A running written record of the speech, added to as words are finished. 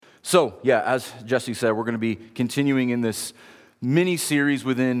So, yeah, as Jesse said, we're going to be continuing in this mini-series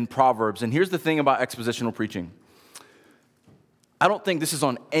within Proverbs. And here's the thing about expositional preaching. I don't think this is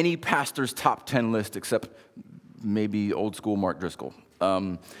on any pastor's top 10 list except maybe old school Mark Driscoll.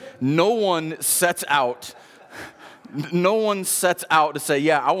 No one sets out to say,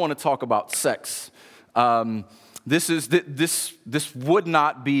 yeah, I want to talk about sex. This would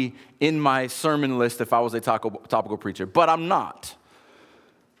not be in my sermon list if I was a topical preacher, but I'm not.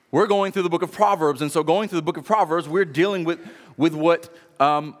 We're going through the book of Proverbs, and so going through the book of Proverbs, we're dealing with what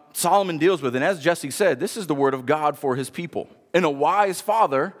Solomon deals with. And as Jesse said, this is the word of God for his people. And a wise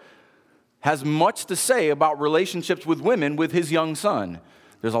father has much to say about relationships with women with his young son.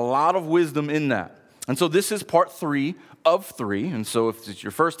 There's a lot of wisdom in that. And so this is part 3 of 3. And so if it's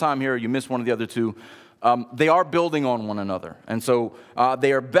your first time here or you missed one of the other 2, they are building on one another. And so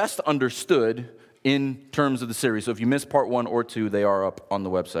they are best understood in terms of the series. So if you missed part 1 or 2, they are up on the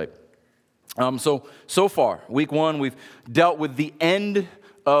website. So far, week 1, we've dealt with the end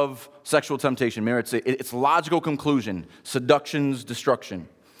of sexual temptation. Its logical conclusion, seduction's destruction.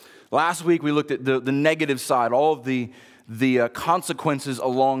 Last week, we looked at the negative side, all of the consequences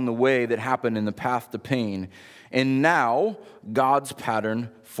along the way that happen in the path to pain. And now, God's pattern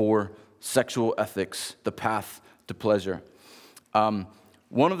for sexual ethics, the path to pleasure.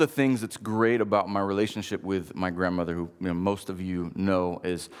 One of the things that's great about my relationship with my grandmother, who most of you know,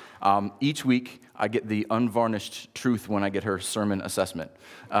 is each week I get the unvarnished truth when I get her sermon assessment.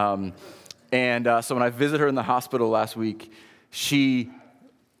 So when I visited her in the hospital last week, she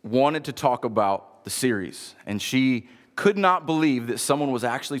wanted to talk about the series, and she could not believe that someone was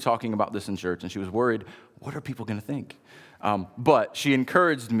actually talking about this in church, and she was worried, what are people going to think? But she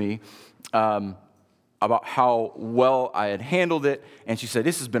encouraged me about how well I had handled it, and she said,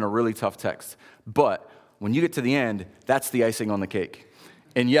 this has been a really tough text, but when you get to the end, that's the icing on the cake.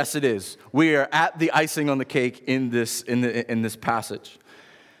 And yes, it is. We are at the icing on the cake in this passage.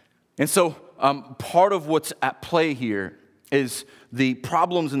 And so part of what's at play here is the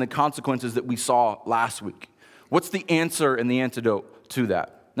problems and the consequences that we saw last week. What's the answer and the antidote to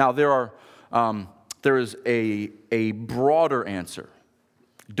that? Now, there is a broader answer.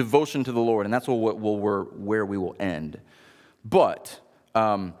 Devotion to the Lord, and that's where we will end. But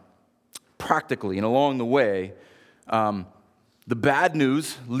practically and along the way, the bad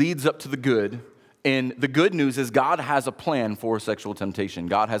news leads up to the good, and the good news is God has a plan for sexual temptation.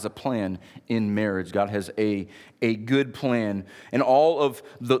 God has a plan in marriage. God has a good plan, and all of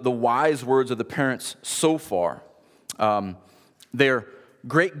the wise words of the parents so far, they're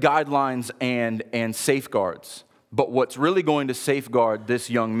great guidelines and safeguards. But what's really going to safeguard this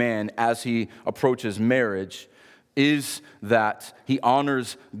young man as he approaches marriage is that he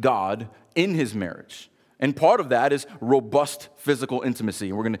honors God in his marriage. And part of that is robust physical intimacy.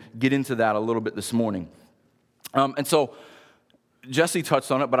 And we're going to get into that a little bit this morning. And so Jesse touched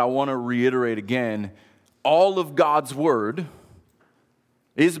on it, but I want to reiterate again, all of God's word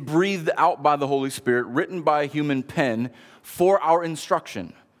is breathed out by the Holy Spirit, written by a human pen for our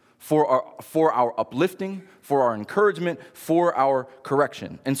instruction, for our uplifting, for our encouragement, for our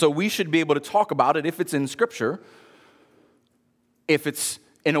correction. And so we should be able to talk about it if it's in Scripture, if it's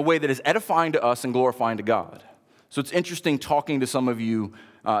in a way that is edifying to us and glorifying to God. So it's interesting talking to some of you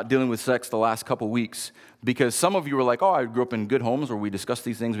dealing with sex the last couple weeks, because some of you were like, oh, I grew up in good homes where we discussed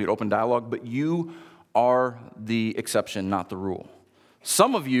these things, we had open dialogue, but you are the exception, not the rule.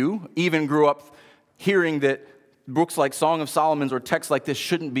 Some of you even grew up hearing that books like Song of Solomon or texts like this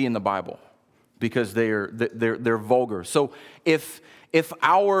shouldn't be in the Bible because they're vulgar. So if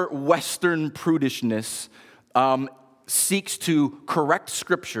our Western prudishness seeks to correct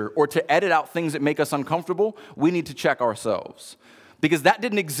Scripture or to edit out things that make us uncomfortable, we need to check ourselves, because that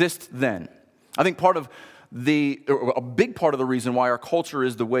didn't exist then. I think a big part of the reason why our culture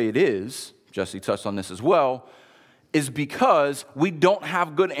is the way it is, Jesse touched on this as well, is because we don't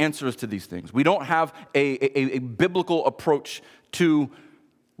have good answers to these things. We don't have a biblical approach to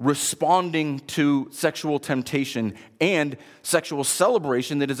responding to sexual temptation and sexual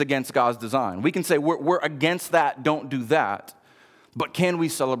celebration that is against God's design. We can say we're against that, don't do that, but can we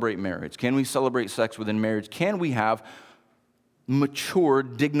celebrate marriage? Can we celebrate sex within marriage? Can we have mature,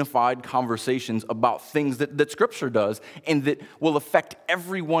 dignified conversations about things that Scripture does and that will affect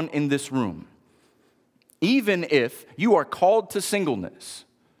everyone in this room? Even if you are called to singleness,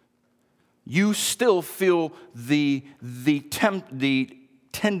 you still feel the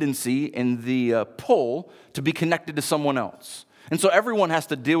tendency and the pull to be connected to someone else. And so everyone has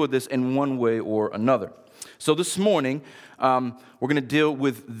to deal with this in one way or another. So this morning, we're going to deal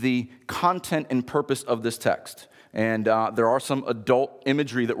with the content and purpose of this text. And there are some adult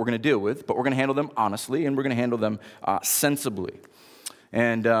imagery that we're going to deal with, but we're going to handle them honestly, and we're going to handle them sensibly.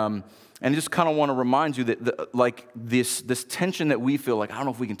 And I just kind of want to remind you that this tension that we feel like, I don't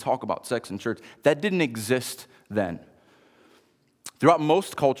know if we can talk about sex in church, that didn't exist then. Throughout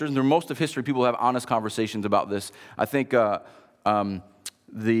most cultures and through most of history, people have honest conversations about this. I think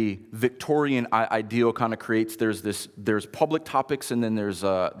the Victorian ideal kind of creates, there's public topics and then there's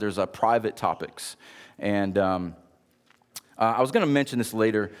private topics. And I was going to mention this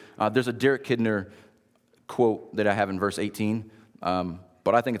later. There's a Derek Kidner quote that I have in verse 18,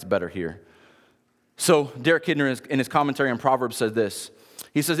 but I think it's better here. So Derek Kidner, in his commentary on Proverbs, says this.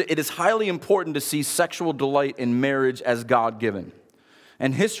 He says, "It is highly important to see sexual delight in marriage as God-given.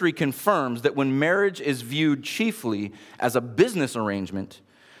 And history confirms that when marriage is viewed chiefly as a business arrangement,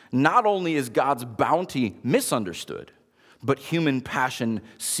 not only is God's bounty misunderstood, but human passion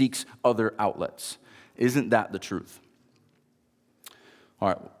seeks other outlets." Isn't that the truth? All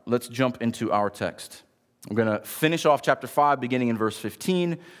right, let's jump into our text. I'm going to finish off chapter 5, beginning in verse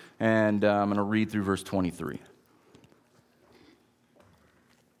 15, and I'm going to read through verse 23.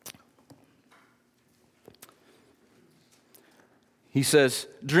 He says,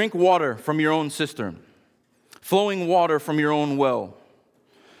 "Drink water from your own cistern, flowing water from your own well.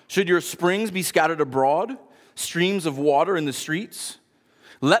 Should your springs be scattered abroad, streams of water in the streets?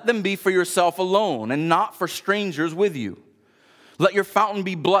 Let them be for yourself alone and not for strangers with you. Let your fountain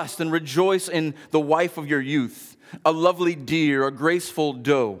be blessed and rejoice in the wife of your youth, a lovely deer, a graceful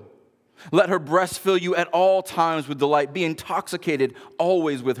doe. Let her breast fill you at all times with delight. Be intoxicated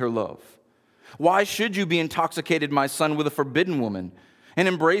always with her love. Why should you be intoxicated, my son, with a forbidden woman and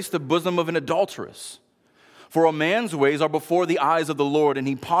embrace the bosom of an adulteress? For a man's ways are before the eyes of the Lord, and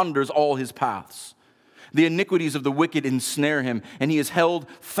he ponders all his paths. The iniquities of the wicked ensnare him, and he is held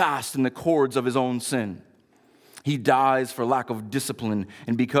fast in the cords of his own sin. He dies for lack of discipline,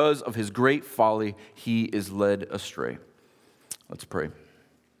 and because of his great folly, he is led astray." Let's pray.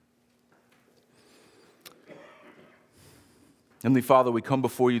 Heavenly Father, we come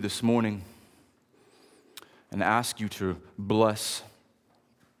before you this morning and ask you to bless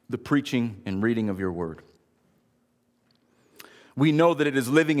the preaching and reading of your word. We know that it is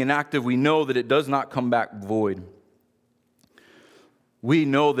living and active. We know that it does not come back void. We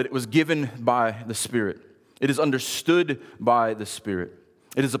know that it was given by the Spirit. It is understood by the Spirit.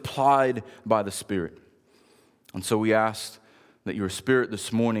 It is applied by the Spirit. And so we ask that your Spirit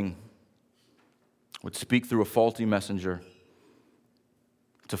this morning would speak through a faulty messenger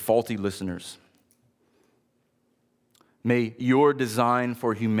to faulty listeners. May your design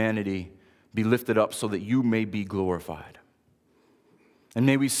for humanity be lifted up so that you may be glorified. And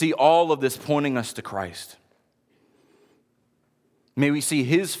may we see all of this pointing us to Christ. May we see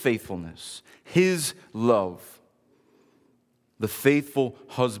his faithfulness, his love, the faithful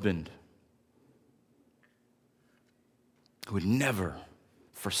husband who would never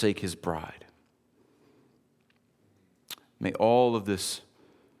forsake his bride. May all of this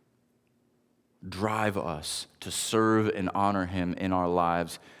drive us to serve and honor him in our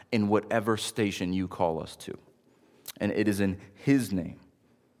lives in whatever station you call us to. And it is in his name,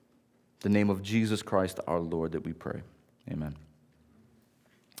 the name of Jesus Christ our Lord, that we pray. Amen.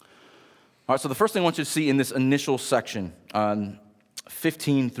 All right, so the first thing I want you to see in this initial section,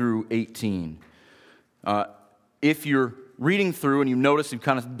 15 through 18, if you're reading through and you've noticed, you've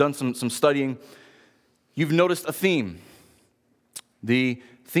kind of done some studying, you've noticed a theme. The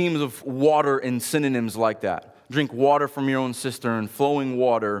themes of water and synonyms like that. Drink water from your own cistern, flowing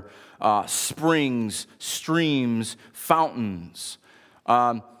water, springs, streams, fountains.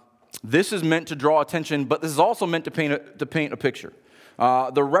 This is meant to draw attention, but this is also meant to paint a picture.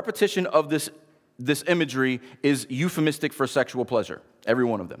 The repetition of this imagery is euphemistic for sexual pleasure, every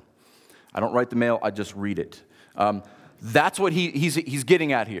one of them. I don't write the mail, I just read it. That's what he's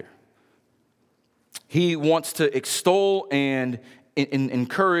getting at here. He wants to extol and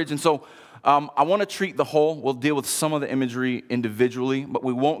encourage. And so I want to treat the whole. We'll deal with some of the imagery individually, but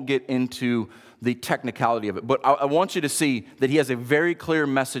we won't get into the technicality of it. But I want you to see that he has a very clear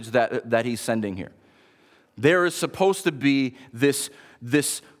message that he's sending here. There is supposed to be this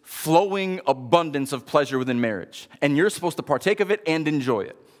flowing abundance of pleasure within marriage, and you're supposed to partake of it and enjoy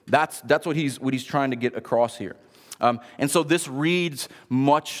it. That's what he's trying to get across here. And so this reads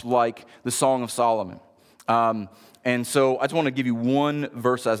much like the Song of Solomon. And so I just want to give you one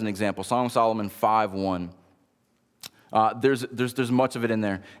verse as an example. Song of Solomon 5:1. There's much of it in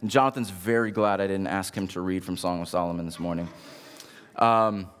there. And Jonathan's very glad I didn't ask him to read from Song of Solomon this morning.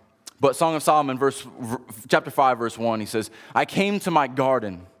 But Song of Solomon, chapter 5, verse 1, he says, "I came to my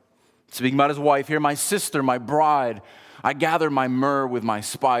garden Speaking about his wife here, my sister, my bride, I gathered my myrrh with my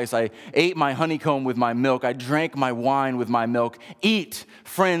spice. I ate my honeycomb with my milk. I drank my wine with my milk. Eat,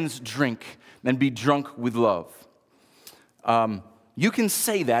 friends, drink, and be drunk with love. You can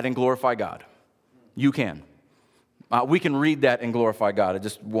say that and glorify God. You can. We can read that and glorify God. I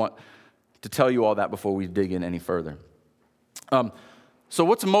just want to tell you all that before we dig in any further. So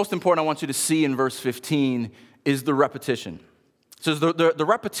what's most important I want you to see in verse 15 is the repetition. So the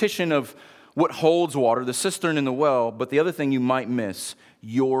repetition of what holds water, the cistern and the well, but the other thing you might miss,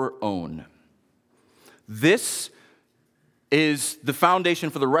 your own. This is the foundation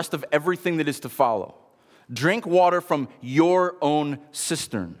for the rest of everything that is to follow. Drink water from your own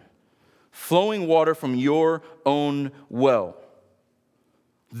cistern, flowing water from your own well.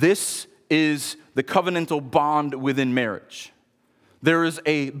 This is the covenantal bond within marriage. There is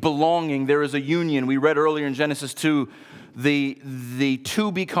a belonging, there is a union. We read earlier in Genesis 2, the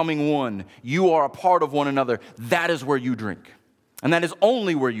two becoming one. You are a part of one another. That is where you drink. And that is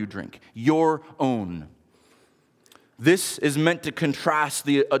only where you drink, your own. This is meant to contrast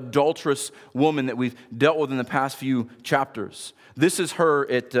the adulterous woman that we've dealt with in the past few chapters. This is her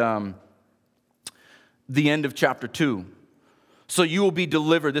at the end of chapter 2. So you will be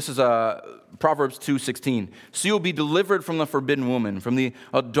delivered. This is Proverbs 2:16. So you will be delivered from the forbidden woman, from the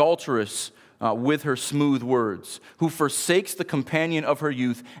adulteress with her smooth words, who forsakes the companion of her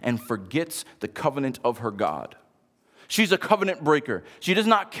youth and forgets the covenant of her God. She's a covenant breaker. She does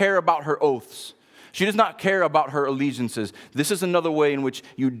not care about her oaths. She does not care about her allegiances. This is another way in which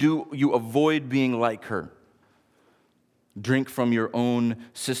you avoid being like her. Drink from your own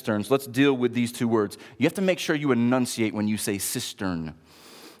cisterns. Let's deal with these two words. You have to make sure you enunciate when you say cistern.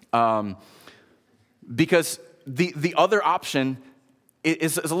 Because the other option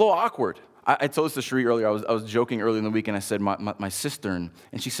is a little awkward. I told this to Sheree earlier. I was joking earlier in the week, and I said, my cistern.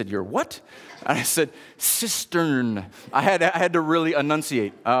 And she said, your what? And I said, cistern. I had to really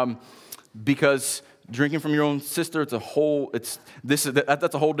enunciate. Because drinking from your own cistern, that's a whole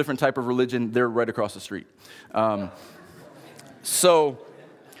different type of religion. They're right across the street. So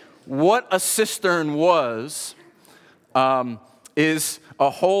what a cistern was is a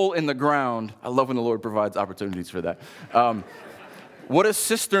hole in the ground. I love when the Lord provides opportunities for that. What a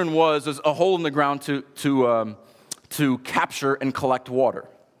cistern was is a hole in the ground to capture and collect water.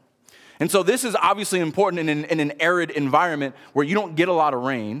 And so this is obviously important in an arid environment where you don't get a lot of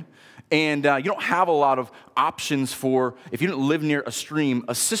rain. And you don't have a lot of options for, if you didn't live near a stream,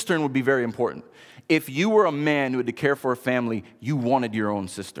 a cistern would be very important. If you were a man who had to care for a family, you wanted your own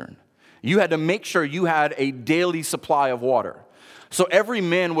cistern. You had to make sure you had a daily supply of water. So every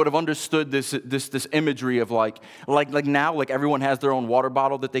man would have understood this imagery of like now, like everyone has their own water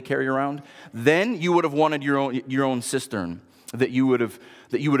bottle that they carry around. Then you would have wanted your own cistern that you would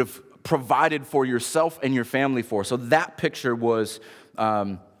have provided for yourself and your family for. So that picture was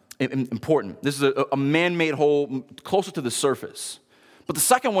important. This is a man-made hole closer to the surface. But the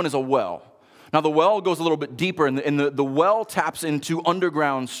second one is a well. Now, the well goes a little bit deeper, and the well taps into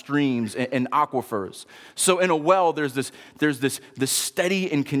underground streams and aquifers. So in a well, there's this steady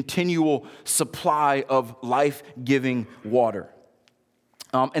and continual supply of life-giving water.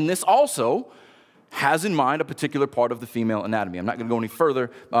 And this also has in mind a particular part of the female anatomy. I'm not going to go any further,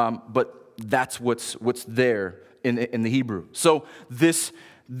 but that's what's there in the Hebrew. So this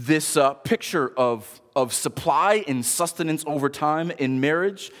picture of supply and sustenance over time in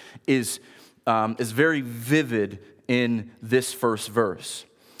marriage is very vivid in this first verse.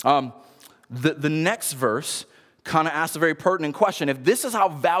 The next verse kind of asks a very pertinent question. If this is how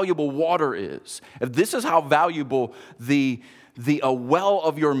valuable water is, if this is how valuable the well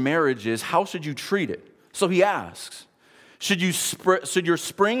of your marriage is, how should you treat it? So he asks, should your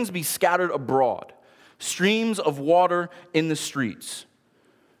springs be scattered abroad, streams of water in the streets?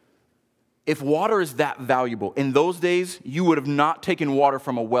 If water is that valuable, in those days, you would have not taken water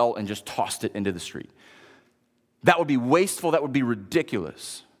from a well and just tossed it into the street. That would be wasteful. That would be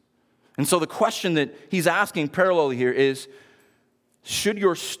ridiculous. And so the question that he's asking parallelly here is, should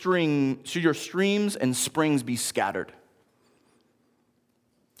your streams and springs be scattered?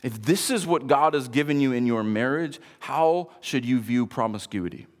 If this is what God has given you in your marriage, how should you view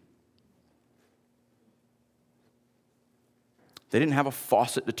promiscuity? They didn't have a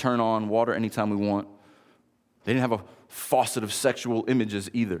faucet to turn on water anytime we want. They didn't have a faucet of sexual images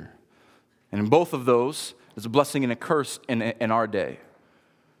either. And in both of those, there's a blessing and a curse in our day.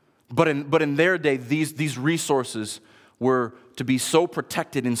 But in their day, these resources were to be so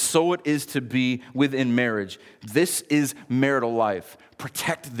protected, and so it is to be within marriage. This is marital life.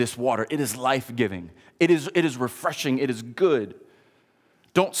 Protect this water. It is life-giving. It is refreshing. It is good.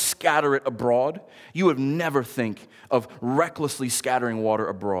 Don't scatter it abroad. You would never think of recklessly scattering water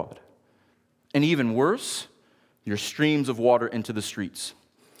abroad. And even worse, your streams of water into the streets.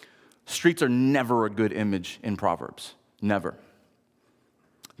 Streets are never a good image in Proverbs. Never.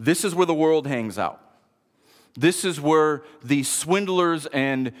 This is where the world hangs out. This is where the swindlers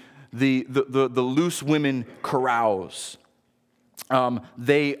and the loose women carouse.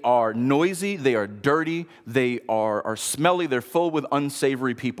 They are noisy, they are dirty, they are smelly, they're filled with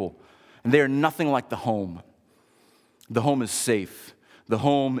unsavory people. And they are nothing like the home. The home is safe. The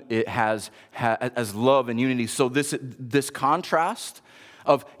home, it has love and unity. So this contrast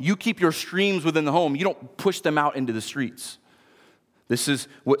of you keep your streams within the home, you don't push them out into the streets. This is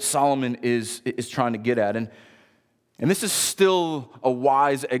what Solomon is trying to get at. And this is still a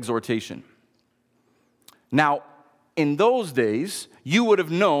wise exhortation. Now, in those days, you would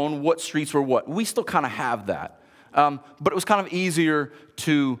have known what streets were what. We still kind of have that. But it was kind of easier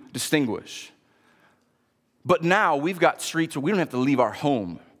to distinguish. But now we've got streets where we don't have to leave our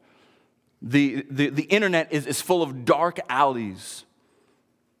home. The internet is full of dark alleys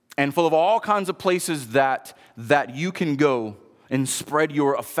and full of all kinds of places that you can go and spread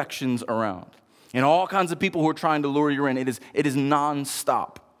your affections around. And all kinds of people who are trying to lure you in. It is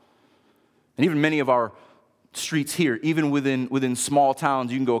nonstop. And even many of our streets here, even within small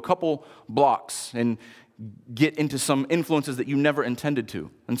towns, you can go a couple blocks and get into some influences that you never intended to.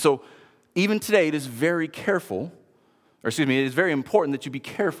 And so even today, it is very important that you be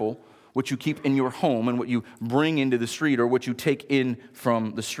careful what you keep in your home and what you bring into the street or what you take in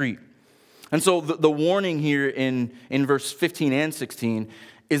from the street. And so the warning here in verse 15 and 16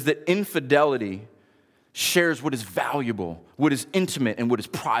 is that infidelity shares what is valuable, what is intimate, and what is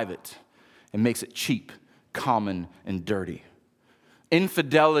private, and makes it cheap, common, and dirty.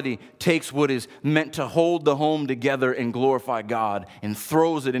 Infidelity takes what is meant to hold the home together and glorify God and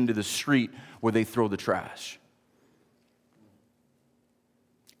throws it into the street where they throw the trash.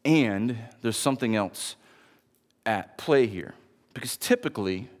 And there's something else at play here. Because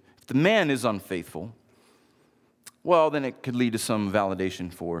typically, if the man is unfaithful, well, then it could lead to some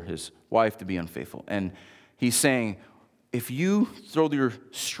validation for his wife to be unfaithful. And he's saying, if you throw your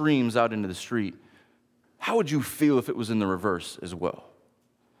streams out into the street, how would you feel if it was in the reverse as well?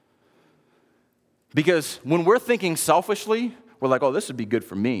 Because when we're thinking selfishly, we're like, oh, this would be good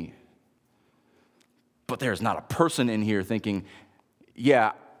for me. But there's not a person in here thinking,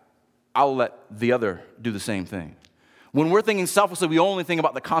 yeah, I'll let the other do the same thing. When we're thinking selflessly, we only think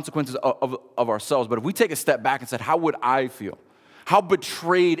about the consequences of ourselves. But if we take a step back and said, how would I feel? How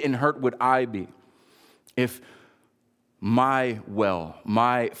betrayed and hurt would I be if my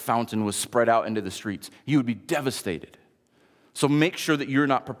fountain was spread out into the streets? You would be devastated. So make sure that you're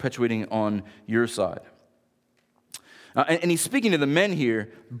not perpetuating on your side. And he's speaking to the men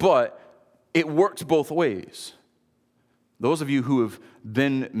here, but it works both ways. Those of you who have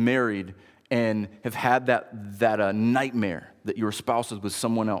been married and have had that nightmare that your spouse is with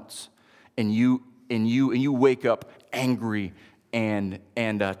someone else, and you wake up angry and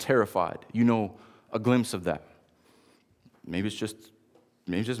terrified. You know a glimpse of that. Maybe it's just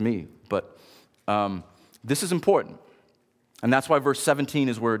me, but this is important. And that's why verse 17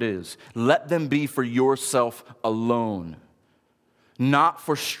 is where it is. Let them be for yourself alone, not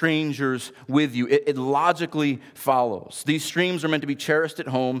for strangers with you. It logically follows. These streams are meant to be cherished at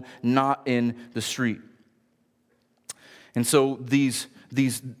home, not in the street. And so these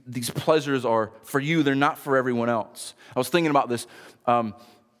pleasures are for you, they're not for everyone else. I was thinking about this. One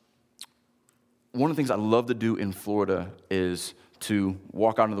of the things I love to do in Florida is to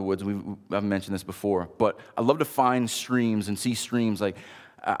walk out into the woods. I've mentioned this before, but I love to find streams and see streams. Like,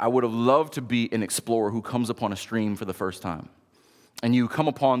 I would have loved to be an explorer who comes upon a stream for the first time. And you come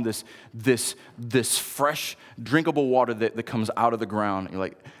upon this fresh, drinkable water that comes out of the ground. You're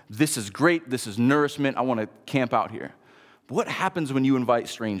like, this is great, this is nourishment, I want to camp out here. But what happens when you invite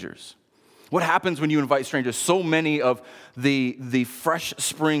strangers? What happens when you invite strangers? So many of the fresh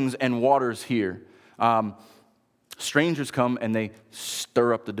springs and waters here, strangers come and they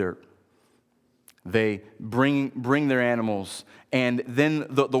stir up the dirt. They bring their animals, and then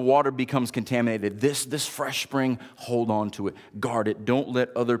the water becomes contaminated. This fresh spring, hold on to it, guard it. Don't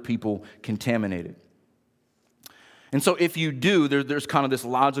let other people contaminate it. And so if you do, there's kind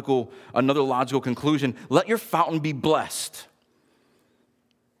of another logical conclusion. Let your fountain be blessed.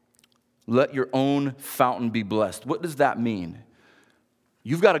 Let your own fountain be blessed. What does that mean?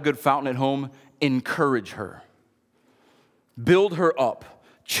 You've got a good fountain at home. Encourage her. Build her up.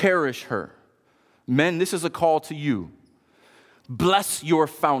 Cherish her. Men, this is a call to you. Bless your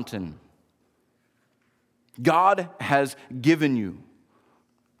fountain. God has given you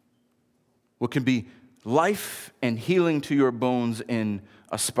what can be life and healing to your bones in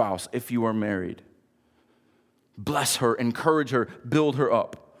a spouse if you are married. Bless her, encourage her, build her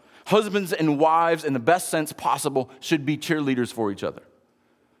up. Husbands and wives, in the best sense possible, should be cheerleaders for each other.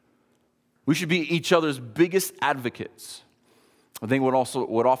 We should be each other's biggest advocates. I think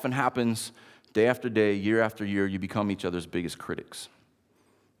what often happens day after day, year after year, you become each other's biggest critics.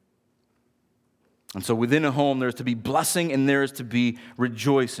 And so within a home, there's to be blessing and there is to be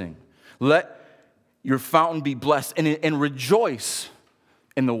rejoicing. Let your fountain be blessed and rejoice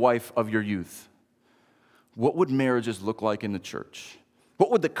in the wife of your youth. What would marriages look like in the church?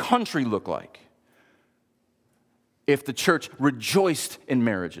 What would the country look like if the church rejoiced in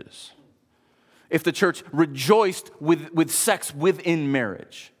marriages? If the church rejoiced with sex within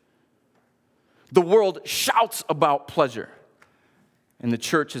marriage? The world shouts about pleasure, and the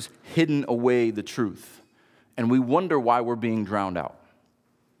church has hidden away the truth. And we wonder why we're being drowned out.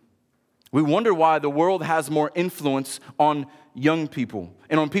 We wonder why the world has more influence on young people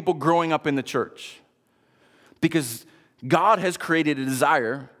and on people growing up in the church. Because God has created a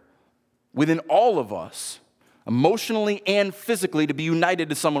desire within all of us, emotionally and physically, to be united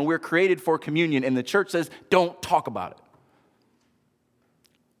to someone. We're created for communion, and the church says, don't talk about it.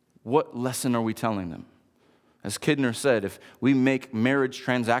 What lesson are we telling them? As Kidner said, if we make marriage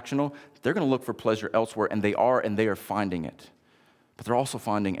transactional, they're going to look for pleasure elsewhere, and they are finding it. But they're also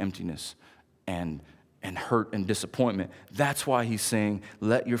finding emptiness and hurt and disappointment. That's why he's saying,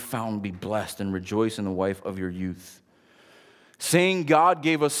 let your fountain be blessed and rejoice in the wife of your youth. Saying God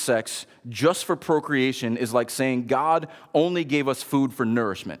gave us sex just for procreation is like saying God only gave us food for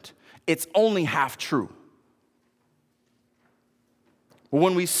nourishment. It's only half true.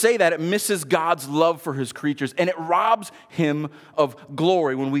 When we say that, it misses God's love for his creatures, and it robs him of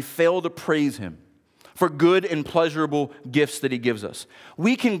glory when we fail to praise him for good and pleasurable gifts that he gives us.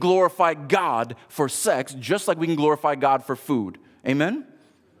 We can glorify God for sex just like we can glorify God for food. Amen?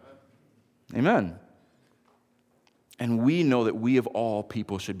 Amen. And we know that we of all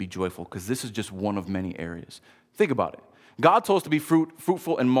people should be joyful because this is just one of many areas. Think about it. God told us to be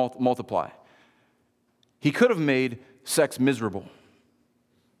fruitful and multiply. He could have made sex miserable.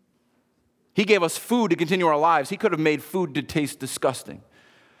 He gave us food to continue our lives. He could have made food to taste disgusting.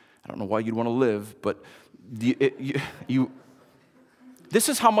 I don't know why you'd want to live, but this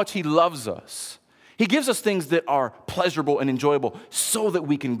is how much he loves us. He gives us things that are pleasurable and enjoyable so that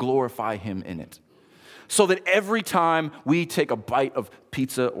we can glorify him in it. So that every time we take a bite of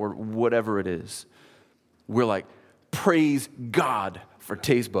pizza or whatever it is, we're like, praise God for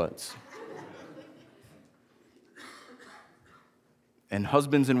taste buds. And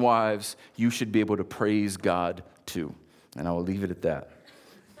husbands and wives, you should be able to praise God too. And I will leave it at that.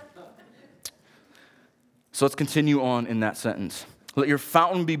 So let's continue on in that sentence. Let your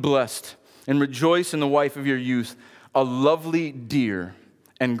fountain be blessed and rejoice in the wife of your youth, a lovely deer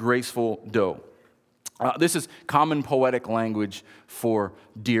and graceful doe. This is common poetic language for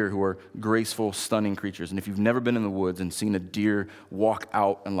deer who are graceful, stunning creatures. And if you've never been in the woods and seen a deer walk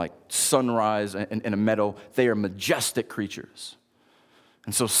out in like sunrise in a meadow, they are majestic creatures.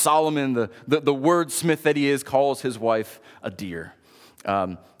 And so Solomon, the wordsmith that he is, calls his wife a deer.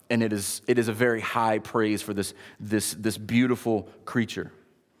 And it is a very high praise for this beautiful creature.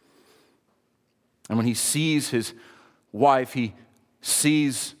 And when he sees his wife, he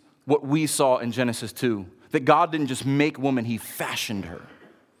sees what we saw in Genesis 2, that God didn't just make woman, he fashioned her.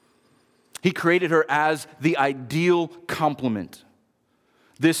 He created her as the ideal complement.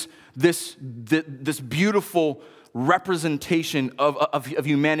 This beautiful representation of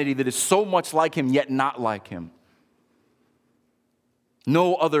humanity that is so much like him, yet not like him.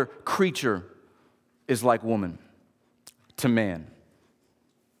 No other creature is like woman to man.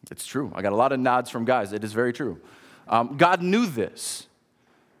 It's true. I got a lot of nods from guys. It is very true. God knew this.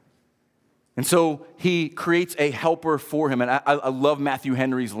 And so he creates a helper for him. And I love Matthew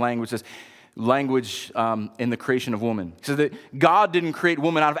Henry's language, this language in the creation of woman. He says that God didn't create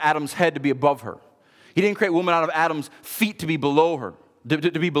woman out of Adam's head to be above her. He didn't create woman out of Adam's feet to be below her,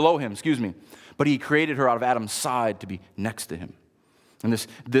 to be below him, But he created her out of Adam's side to be next to him. And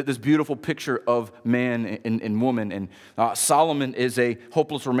this beautiful picture of man and woman. And Solomon is a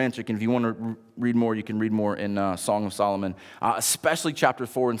hopeless romantic. And if you want to read more, you can read more in Song of Solomon, especially chapters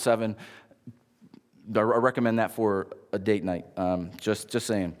 4 and 7. I recommend that for a date night. Just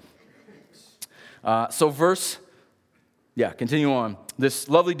saying. Continue on. This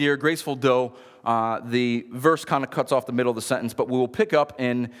lovely deer, graceful doe. The verse kind of cuts off the middle of the sentence, but we will pick up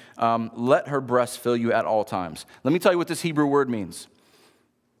in let her breast fill you at all times. Let me tell you what this Hebrew word means.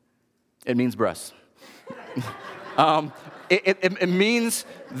 It means breasts. It means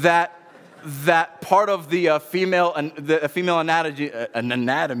that that part of the female anatomy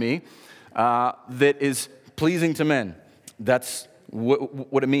that is pleasing to men. That's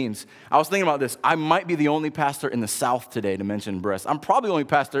what it means. I was thinking about this. I might be the only pastor in the South today to mention breast. I'm probably the only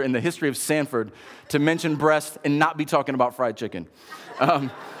pastor in the history of Sanford to mention breast and not be talking about fried chicken.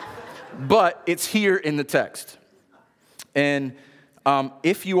 But it's here in the text. And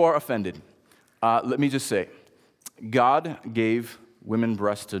if you are offended, let me just say, God gave women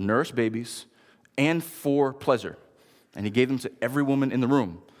breasts to nourish babies and for pleasure. And he gave them to every woman in the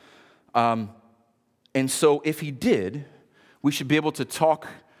room. And so if he did, we should be able to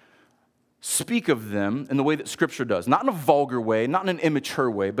speak of them in the way that Scripture does. Not in a vulgar way, not in an immature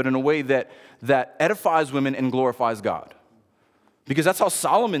way, but in a way that edifies women and glorifies God. Because that's how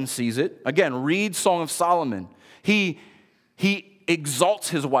Solomon sees it. Again, read Song of Solomon. He exalts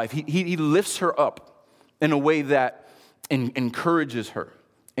his wife. He lifts her up in a way that encourages her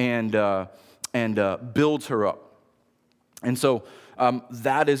and builds her up. And so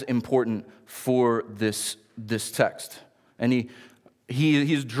that is important for this text. And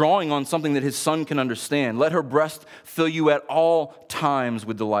he's drawing on something that his son can understand. Let her breast fill you at all times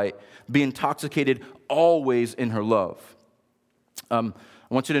with delight. Be intoxicated always in her love. I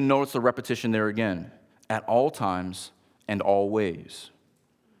want you to notice the repetition there again. At all times and all ways.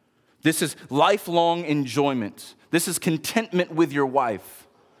 This is lifelong enjoyment. This is contentment with your wife.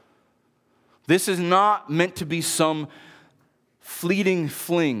 This is not meant to be some fleeting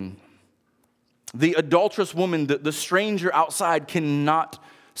fling. The adulterous woman, the stranger outside cannot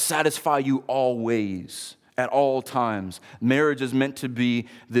satisfy you always, at all times. Marriage is meant to be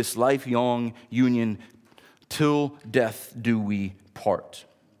this lifelong union till death do we part.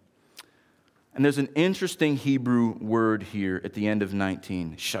 And there's an interesting Hebrew word here at the end of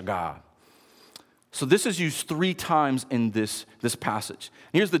 19, shagah. So this is used 3 times in this passage.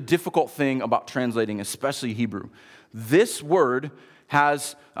 And here's the difficult thing about translating, especially Hebrew. This word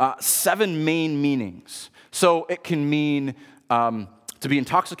has 7 main meanings. So it can mean to be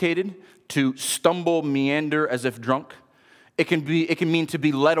intoxicated, to stumble, meander as if drunk. It can mean to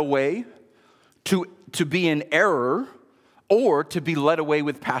be led away, to be in error, or to be led away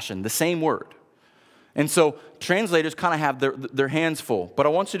with passion. The same word. And so translators kind of have their hands full. But I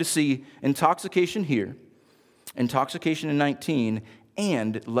want you to see intoxication here, intoxication in 19,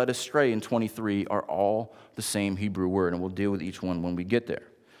 and led astray in 23 are all the same Hebrew word. And we'll deal with each one when we get there.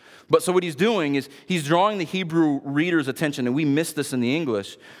 But so what he's doing is he's drawing the Hebrew reader's attention, and we miss this in the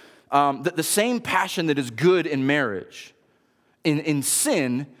English, that the same passion that is good in marriage, in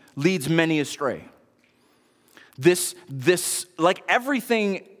sin, leads many astray. This like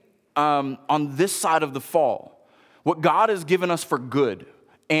everything on this side of the fall, what God has given us for good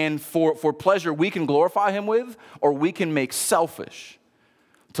and for pleasure we can glorify him with, or we can make selfish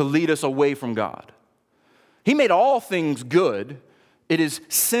to lead us away from God. He made all things good. It is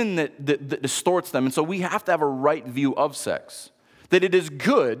sin that distorts them. And so we have to have a right view of sex. That it is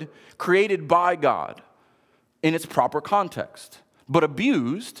good, created by God in its proper context. But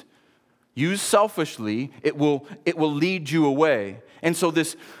abused, used selfishly, it will lead you away. And so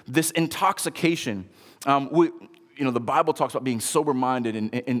this intoxication, the Bible talks about being sober-minded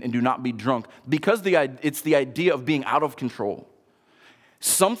and do not be drunk, because it's the idea of being out of control.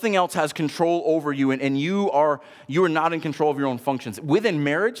 Something else has control over you, and you are not in control of your own functions. Within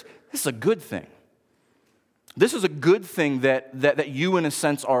marriage, this is a good thing. This is a good thing that you, in a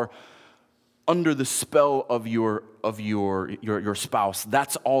sense, are under the spell of your spouse.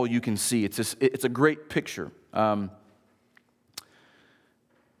 That's all you can see. It's a great picture.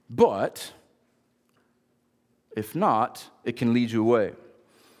 But if not, it can lead you away.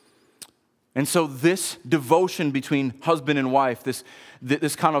 And so this devotion between husband and wife,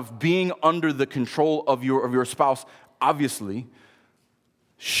 this kind of being under the control of your spouse, obviously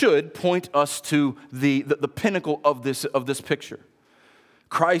should point us to the pinnacle of this picture.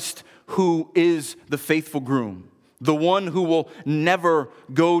 Christ, who is the faithful groom, the one who will never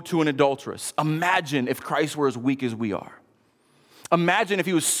go to an adulteress. Imagine if Christ were as weak as we are. Imagine if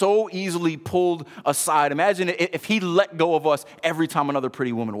he was so easily pulled aside. Imagine if he let go of us every time another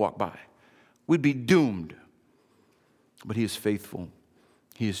pretty woman walked by. We'd be doomed. But he is faithful.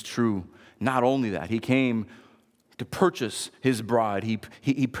 He is true. Not only that, he came to purchase his bride.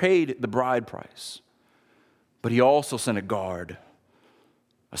 He paid the bride price. But he also sent a guard,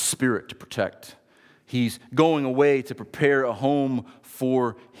 a spirit to protect. He's going away to prepare a home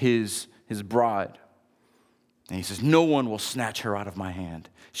for his bride. And he says, no one will snatch her out of my hand.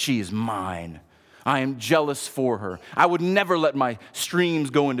 She is mine. I am jealous for her. I would never let my streams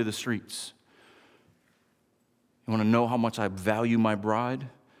go into the streets. You want to know how much I value my bride?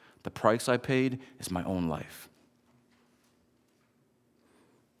 The price I paid is my own life.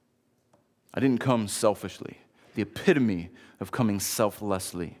 I didn't come selfishly. The epitome of coming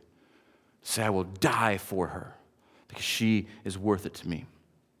selflessly. Say, I will die for her because she is worth it to me.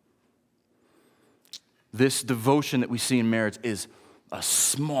 This devotion that we see in marriage is a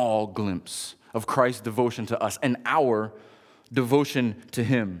small glimpse of Christ's devotion to us and our devotion to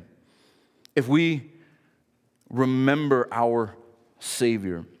him. If we remember our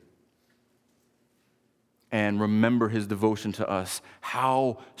Savior and remember his devotion to us,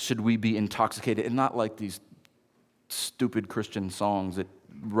 how should we be intoxicated? And not like these stupid Christian songs that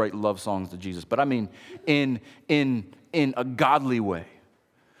write love songs to Jesus, but I mean in a godly way.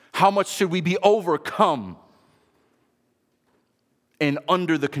 How much should we be overcome and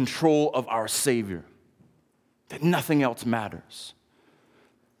under the control of our Savior? That nothing else matters.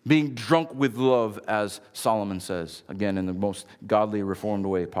 Being drunk with love, as Solomon says, again, in the most godly, reformed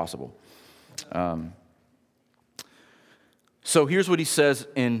way possible. So here's what he says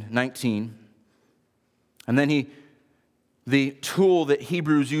in 19. And then the tool that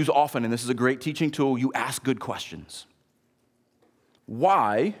Hebrews use often, and this is a great teaching tool, you ask good questions.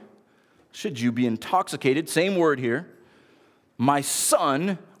 Why should you be intoxicated, same word here, my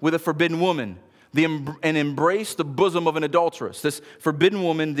son, with a forbidden woman, and embrace the bosom of an adulteress? This forbidden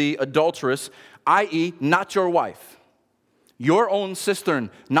woman, the adulteress, i.e., not your wife, your own sister,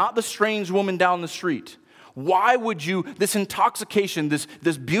 not the strange woman down the street. Why would you, this intoxication, this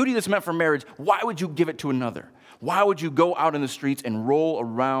beauty that's meant for marriage, why would you give it to another? Why would you go out in the streets and roll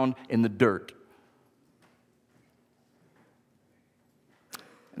around in the dirt?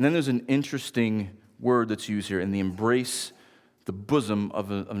 And then there's an interesting word that's used here, in the embrace the bosom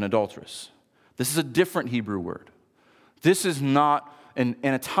of an adulteress. This is a different Hebrew word. This is not an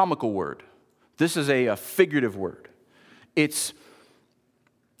anatomical word. This is a figurative word. It's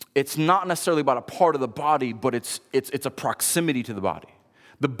not necessarily about a part of the body, but it's a proximity to the body.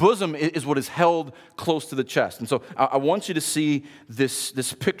 The bosom is what is held close to the chest. And so I want you to see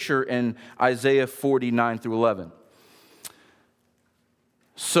this picture in Isaiah 49 through 11.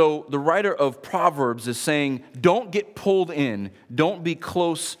 So the writer of Proverbs is saying, don't get pulled in. Don't be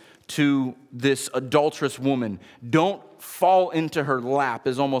close to this adulterous woman. Don't fall into her lap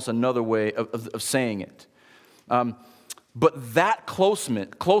is almost another way of saying it. But that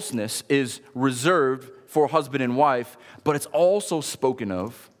closeness is reserved for husband and wife, but it's also spoken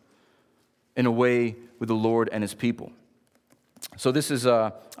of in a way with the Lord and his people. So this is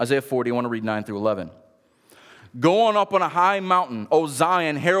Isaiah 40. I want to read 9 through 11. Go on up on a high mountain, O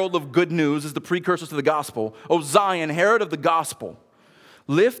Zion, herald of good news, is the precursors to the gospel. O Zion, herald of the gospel.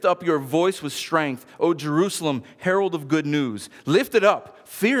 Lift up your voice with strength, O Jerusalem, herald of good news. Lift it up,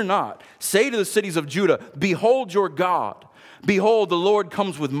 fear not. Say to the cities of Judah, behold your God. Behold, the Lord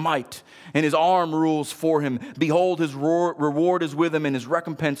comes with might, and his arm rules for him. Behold, his reward is with him, and his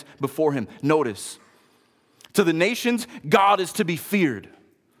recompense before him. Notice, to the nations, God is to be feared.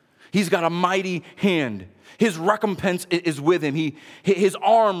 He's got a mighty hand. His recompense is with him. His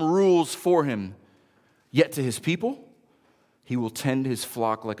arm rules for him. Yet to his people, he will tend his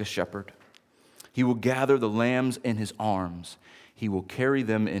flock like a shepherd. He will gather the lambs in his arms. He will carry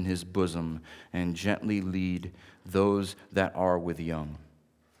them in his bosom and gently lead those that are with young.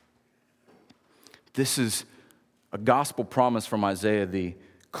 This is a gospel promise from Isaiah, the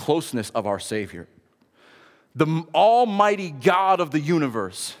closeness of our Savior. The almighty God of the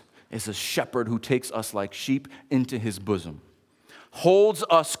universe is a shepherd who takes us like sheep into his bosom, holds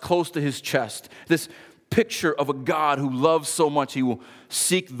us close to his chest. This picture of a God who loves so much, he will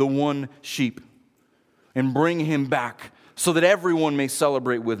seek the one sheep and bring him back so that everyone may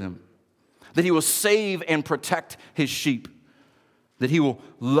celebrate with him, that he will save and protect his sheep, that he will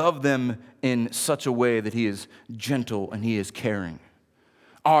love them in such a way that he is gentle and he is caring.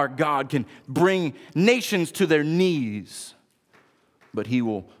 Our God can bring nations to their knees, but he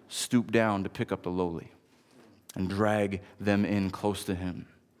will stoop down to pick up the lowly and drag them in close to him.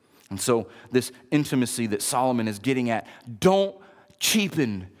 And so this intimacy that Solomon is getting at, don't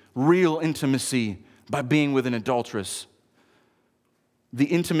cheapen real intimacy by being with an adulteress. The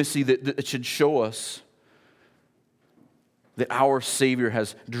intimacy that should show us that our Savior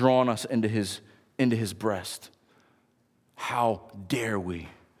has drawn us into his breast. How dare we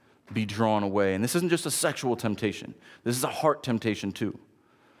be drawn away? And this isn't just a sexual temptation. This is a heart temptation too.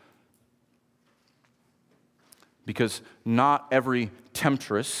 Because not every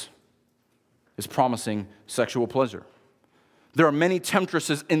temptress is promising sexual pleasure. There are many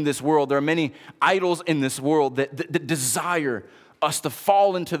temptresses in this world. There are many idols in this world that desire us to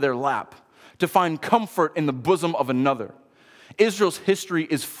fall into their lap, to find comfort in the bosom of another. Israel's history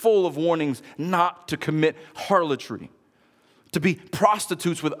is full of warnings not to commit harlotry, to be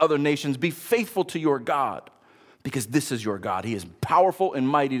prostitutes with other nations. Be faithful to your God, because this is your God. He is powerful and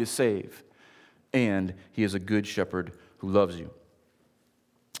mighty to save, and he is a good shepherd who loves you.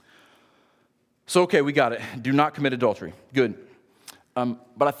 So, okay, we got it. Do not commit adultery. Good.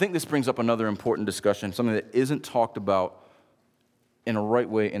 But I think this brings up another important discussion, something that isn't talked about in a right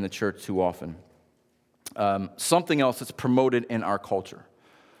way in the church too often. Something else that's promoted in our culture.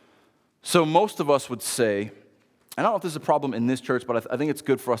 So most of us would say, and I don't know if this is a problem in this church, but I think it's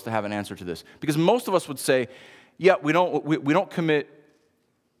good for us to have an answer to this. Because most of us would say, yeah, we don't commit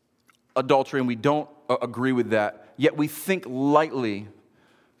adultery, and we don't agree with that, yet we think lightly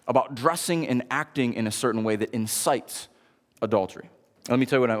about dressing and acting in a certain way that incites adultery. Let me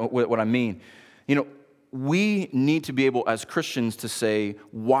tell you what I mean. You know, we need to be able as Christians to say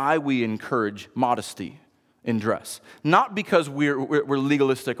why we encourage modesty in dress. Not because we're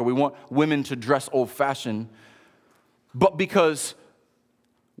legalistic or we want women to dress old-fashioned, but because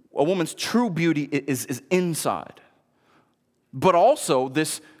a woman's true beauty is inside. But also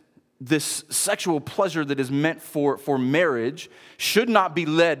this sexual pleasure that is meant for marriage should not be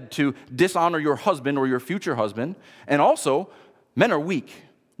led to dishonor your husband or your future husband. And also, men are weak.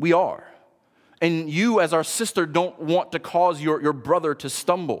 We are. And you, as our sister, don't want to cause your brother to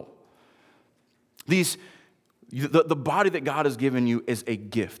stumble. The body that God has given you is a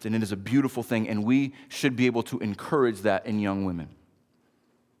gift, and it is a beautiful thing, and we should be able to encourage that in young women.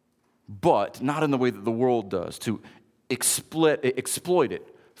 But not in the way that the world does, to exploit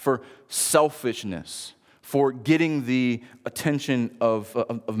it for selfishness, for getting the attention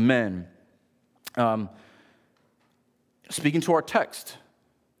of men. Speaking to our text,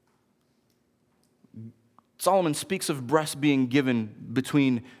 Solomon speaks of breasts being given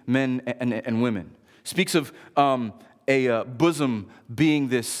between men and women. Speaks of a bosom being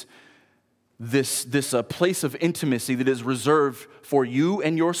this place of intimacy that is reserved for you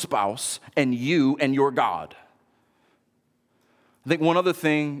and your spouse and you and your God. I think one other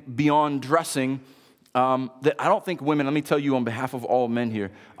thing beyond dressing that I don't think women, let me tell you on behalf of all men here,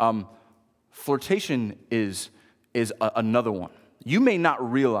 flirtation is another one. You may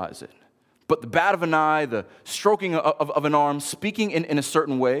not realize it, but the bat of an eye, the stroking of an arm, speaking in a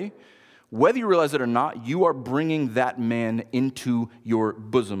certain way, whether you realize it or not, you are bringing that man into your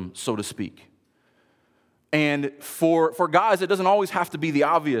bosom, so to speak. And for guys, it doesn't always have to be the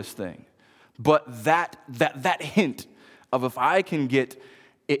obvious thing, but that hint of if I can get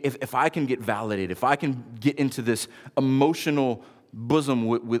validated, if I can get into this emotional bosom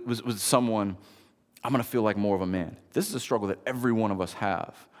with someone, I'm going to feel like more of a man. This is a struggle that every one of us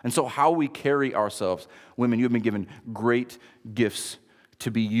have. And so how we carry ourselves, women, you have been given great gifts to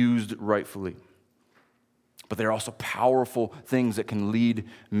be used rightfully. But there are also powerful things that can lead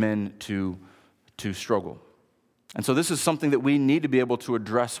men to struggle. And so this is something that we need to be able to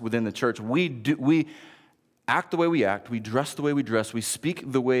address within the church. We act the way we act, we dress the way we dress, we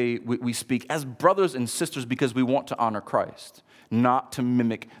speak the way we speak as brothers and sisters because we want to honor Christ, not to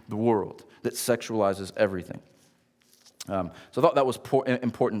mimic the world that sexualizes everything. So I thought that was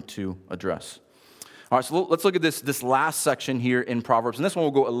important to address. All right, so let's look at this last section here in Proverbs, and this one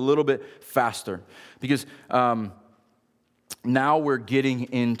will go a little bit faster because now we're getting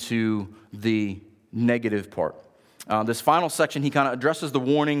into the negative part. This final section, he kind of addresses the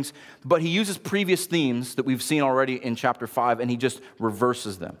warnings, but he uses previous themes that we've seen already in chapter 5, and he just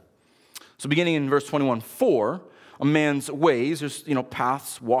reverses them. So beginning in verse 21, for a man's ways, there's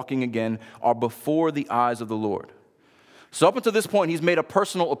paths, walking again, are before the eyes of the Lord. So up until this point, he's made a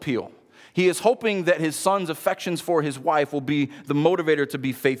personal appeal. He is hoping that his son's affections for his wife will be the motivator to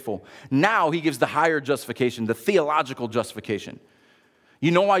be faithful. Now he gives the higher justification, the theological justification.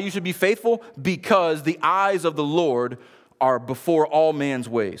 You know why you should be faithful? Because the eyes of the Lord are before all man's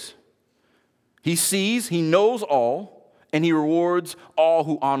ways. He sees, he knows all, and he rewards all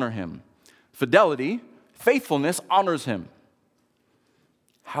who honor him. Fidelity, faithfulness honors him.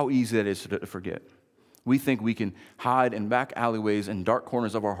 How easy that is to forget. We think we can hide in back alleyways and dark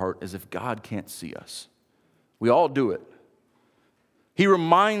corners of our heart as if God can't see us. We all do it. He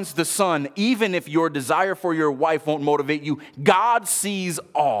reminds the son, even if your desire for your wife won't motivate you, God sees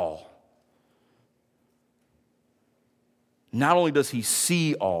all. Not only does he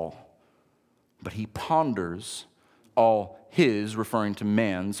see all, but he ponders all his, referring to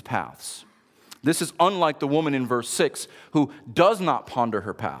man's paths. This is unlike the woman in verse 6 who does not ponder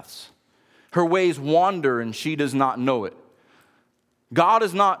her paths. Her ways wander and she does not know it. God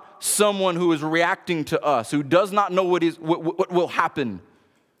is not someone who is reacting to us, who does not know what will happen.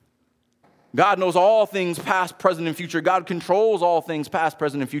 God knows all things past, present, and future. God controls all things past,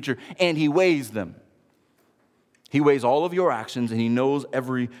 present, and future, and He weighs them. He weighs all of your actions, and He knows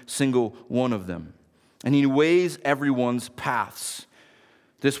every single one of them. And He weighs everyone's paths.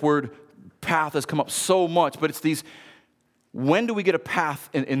 This word path has come up so much, but it's these, when do we get a path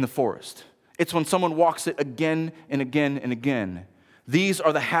in the forest? It's when someone walks it again and again and again. These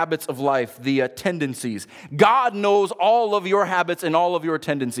are the habits of life, the tendencies. God knows all of your habits and all of your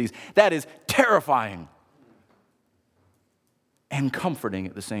tendencies. That is terrifying and comforting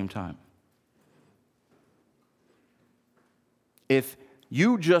at the same time. If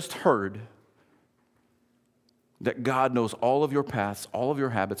you just heard that God knows all of your paths, all of your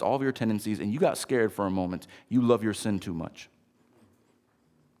habits, all of your tendencies, and you got scared for a moment, you love your sin too much.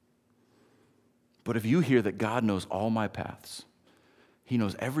 But if you hear that God knows all my paths, He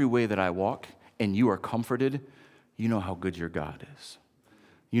knows every way that I walk, and you are comforted, you know how good your God is.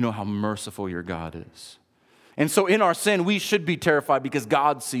 You know how merciful your God is. And so in our sin, we should be terrified because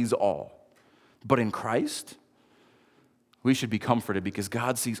God sees all. But in Christ, we should be comforted because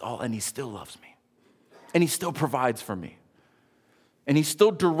God sees all and He still loves me. And He still provides for me. And He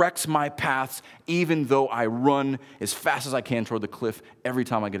still directs my paths even though I run as fast as I can toward the cliff every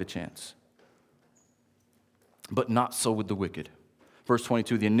time I get a chance. But not so with the wicked. Verse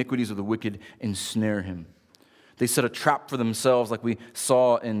 22, the iniquities of the wicked ensnare him. They set a trap for themselves like we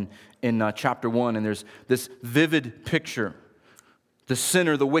saw in chapter 1. And there's this vivid picture. The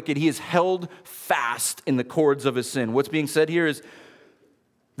sinner, the wicked, he is held fast in the cords of his sin. What's being said here is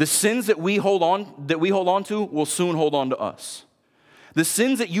the sins that we hold on to will soon hold on to us. The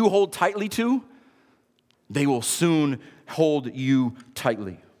sins that you hold tightly to, they will soon hold you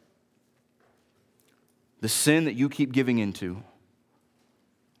tightly. The sin that you keep giving into,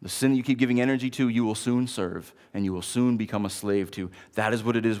 the sin that you keep giving energy to, you will soon serve, and you will soon become a slave to. That is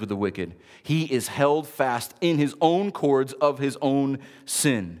what it is with the wicked. He is held fast in his own cords of his own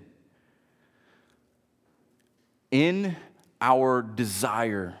sin. In our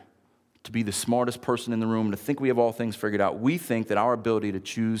desire to be the smartest person in the room, to think we have all things figured out, we think that our ability to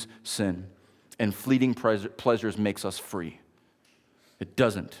choose sin and fleeting pleasures makes us free. It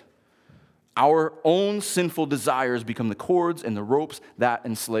doesn't. Our own sinful desires become the cords and the ropes that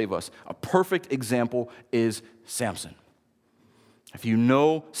enslave us. A perfect example is Samson. If you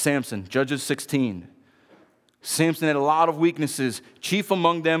know Samson, Judges 16, Samson had a lot of weaknesses, chief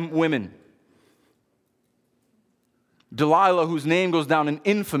among them women. Delilah, whose name goes down in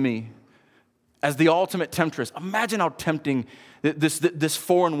infamy as the ultimate temptress. Imagine how tempting this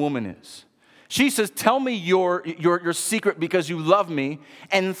foreign woman is. She says, tell me your secret because you love me.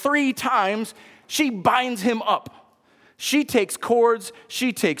 And 3 times, she binds him up. She takes cords,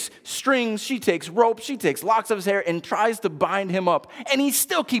 she takes strings, she takes ropes, she takes locks of his hair and tries to bind him up. And he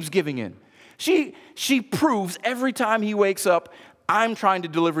still keeps giving in. She proves every time he wakes up, I'm trying to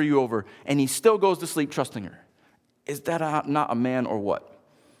deliver you over. And he still goes to sleep trusting her. Is that not a man or what?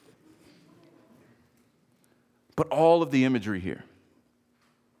 But all of the imagery here,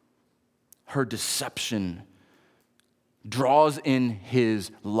 her deception draws in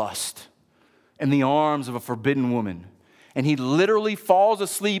his lust in the arms of a forbidden woman. And he literally falls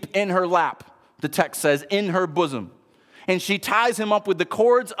asleep in her lap, the text says, in her bosom. And she ties him up with the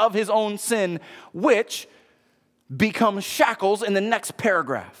cords of his own sin, which become shackles in the next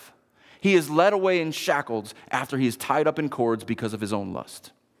paragraph. He is led away in shackles after he is tied up in cords because of his own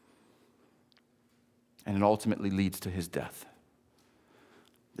lust. And it ultimately leads to his death.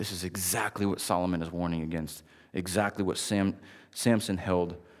 This is exactly what Solomon is warning against, exactly what Samson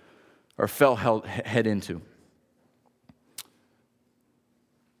fell head into.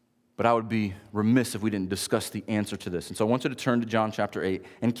 But I would be remiss if we didn't discuss the answer to this. And so I want you to turn to John chapter 8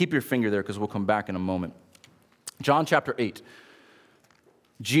 and keep your finger there because we'll come back in a moment. John chapter 8.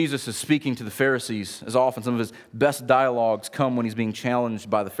 Jesus is speaking to the Pharisees. As often, some of his best dialogues come when he's being challenged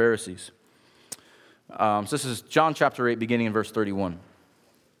by the Pharisees. So this is John chapter 8, beginning in verse 31.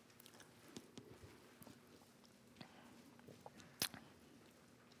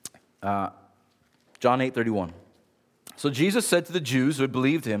 John 8:31. So Jesus said to the Jews who had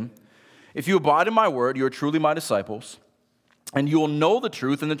believed him, if you abide in my word, you are truly my disciples, and you will know the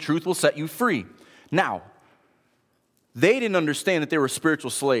truth, and the truth will set you free. Now, they didn't understand that they were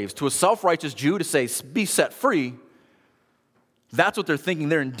spiritual slaves. To a self-righteous Jew to say, be set free, that's what they're thinking.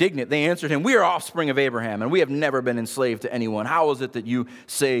 They're indignant. They answered him, we are offspring of Abraham, and we have never been enslaved to anyone. How is it that you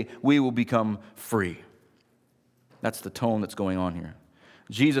say we will become free? That's the tone that's going on here.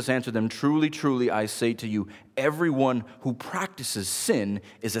 Jesus answered them, truly, truly, I say to you, everyone who practices sin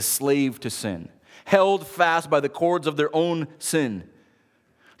is a slave to sin, held fast by the cords of their own sin.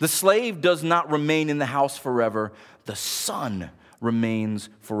 The slave does not remain in the house forever. The Son remains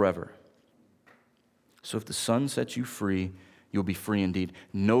forever. So if the Son sets you free, you'll be free indeed.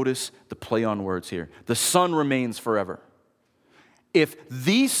 Notice the play on words here. The Son remains forever. If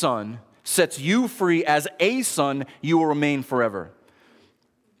the Son sets you free as a son, you will remain forever.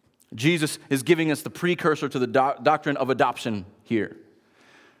 Jesus is giving us the precursor to the doctrine of adoption here.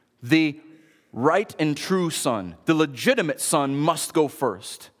 The right and true son, the legitimate son, must go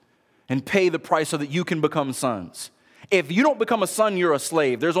first and pay the price so that you can become sons. If you don't become a son, you're a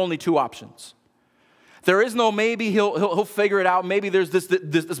slave. There's only two options. There is no maybe he'll figure it out. Maybe there's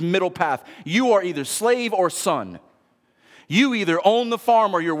this middle path. You are either slave or son. You either own the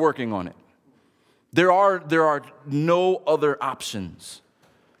farm or you're working on it. There are no other options.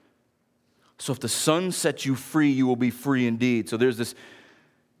 So if the Son sets you free, you will be free indeed. So there's this,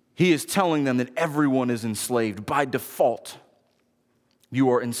 he is telling them that everyone is enslaved. By default,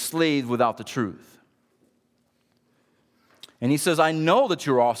 you are enslaved without the truth. And he says, I know that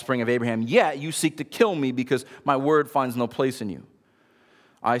you're offspring of Abraham, yet you seek to kill me because my word finds no place in you.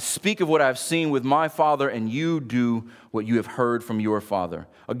 I speak of what I have seen with my father, and you do what you have heard from your father.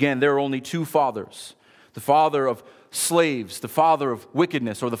 Again, there are only two fathers. The father of slaves, the father of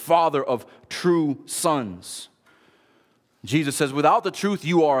wickedness, or the father of true sons. Jesus says, without the truth,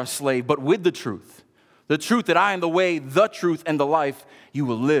 you are a slave, but with the truth that I am the way, the truth, and the life, you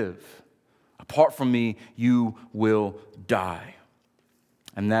will live. Apart from me, you will die.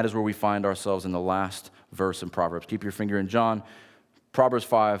 And that is where we find ourselves in the last verse in Proverbs. Keep your finger in John. Proverbs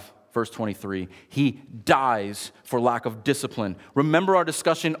 5, verse 23, he dies for lack of discipline. Remember our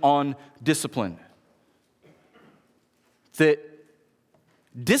discussion on discipline. That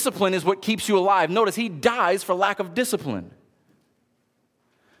discipline is what keeps you alive. Notice, he dies for lack of discipline.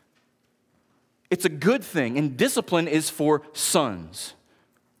 It's a good thing, and discipline is for sons.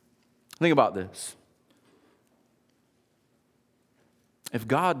 Think about this. If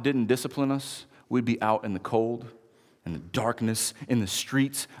God didn't discipline us, we'd be out in the cold, in the darkness, in the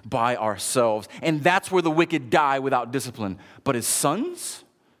streets by ourselves. And that's where the wicked die without discipline. But as sons,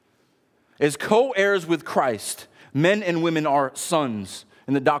 as co-heirs with Christ, men and women are sons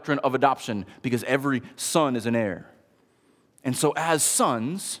in the doctrine of adoption because every son is an heir. And so as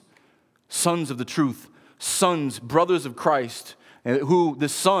sons, sons of the truth, sons, brothers of Christ, who the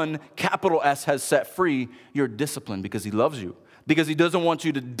Son, capital S, has set free, you're disciplined because he loves you. Because he doesn't want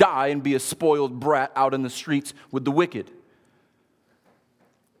you to die and be a spoiled brat out in the streets with the wicked.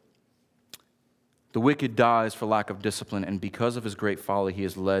 The wicked dies for lack of discipline, and because of his great folly, he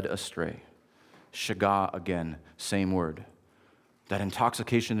is led astray. Shagah again, same word. That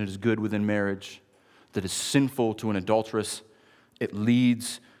intoxication that is good within marriage, that is sinful to an adulteress, it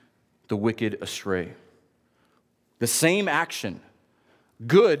leads the wicked astray. The same action,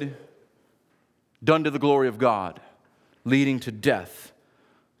 good, done to the glory of God, leading to death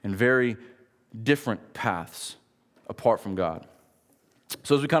in very different paths apart from God.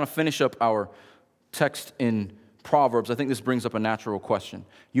 So as we kind of finish up our text in Proverbs, I think this brings up a natural question.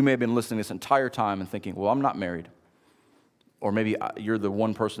 You may have been listening this entire time and thinking, well, I'm not married. Or maybe you're the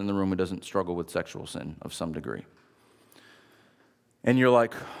one person in the room who doesn't struggle with sexual sin of some degree. And you're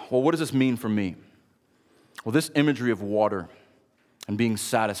like, well, what does this mean for me? Well, this imagery of water and being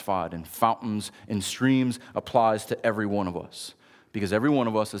satisfied in fountains and streams applies to every one of us. Because every one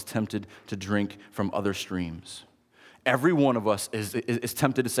of us is tempted to drink from other streams. Every one of us is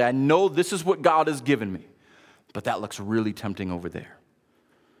tempted to say, I know this is what God has given me, but that looks really tempting over there.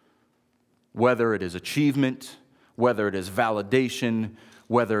 Whether it is achievement, whether it is validation,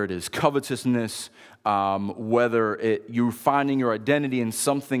 whether it is covetousness, whether you're finding your identity in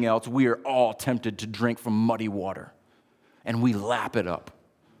something else, we are all tempted to drink from muddy water. And we lap it up.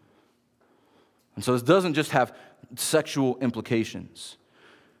 And so this doesn't just have sexual implications.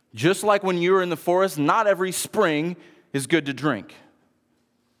 Just like when you're in the forest, not every spring is good to drink.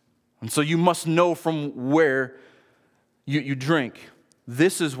 And so you must know from where you drink.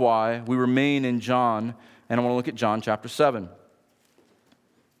 This is why we remain in John, and I want to look at John chapter 7.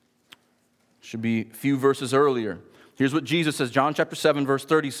 Should be a few verses earlier. Here's what Jesus says, John chapter 7, verse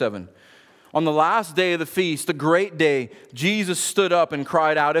 37. On the last day of the feast, the great day, Jesus stood up and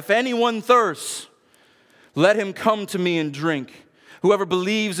cried out, if anyone thirsts, let him come to me and drink. Whoever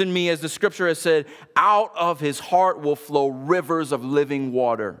believes in me, as the scripture has said, out of his heart will flow rivers of living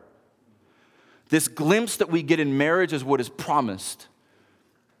water. This glimpse that we get in marriage is what is promised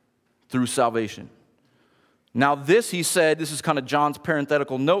through salvation. Now this, he said, this is kind of John's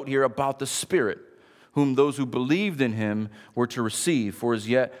parenthetical note here about the Spirit, whom those who believed in him were to receive, for as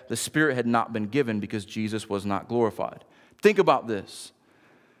yet the Spirit had not been given because Jesus was not glorified. Think about this.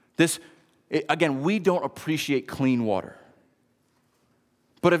 Again, we don't appreciate clean water.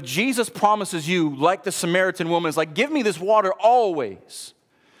 But if Jesus promises you, like the Samaritan woman, is like, give me this water always,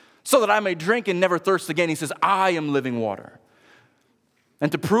 so that I may drink and never thirst again. He says, I am living water.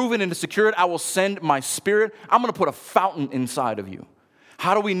 And to prove it and to secure it, I will send my Spirit. I'm going to put a fountain inside of you.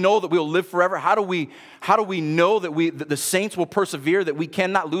 How do we know that we'll live forever? How do we know that the saints will persevere, that we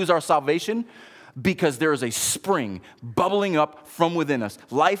cannot lose our salvation? Because there is a spring bubbling up from within us,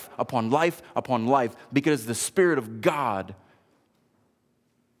 life upon life upon life, because the Spirit of God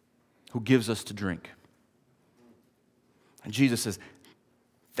who gives us to drink. And Jesus says,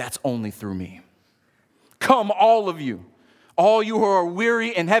 that's only through me. Come, all of you. All you who are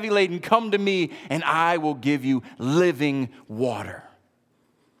weary and heavy laden, come to me, and I will give you living water.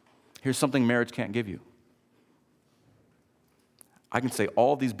 Here's something marriage can't give you. I can say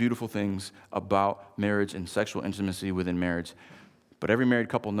all these beautiful things about marriage and sexual intimacy within marriage, but every married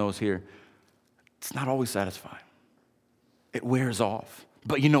couple knows here, it's not always satisfying. It wears off.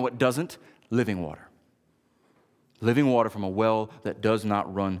 But you know what doesn't? Living water. Living water from a well that does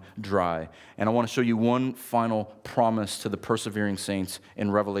not run dry. And I want to show you one final promise to the persevering saints in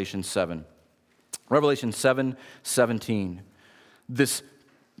Revelation 7. Revelation 7:17. This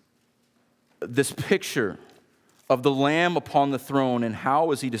picture of the Lamb upon the throne, and how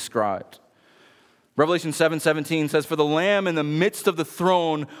is he described? Revelation 7:17 says, for the Lamb in the midst of the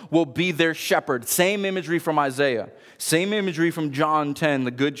throne will be their shepherd. Same imagery from Isaiah. Same imagery from John 10,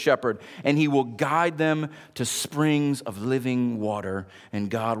 the good shepherd. And he will guide them to springs of living water,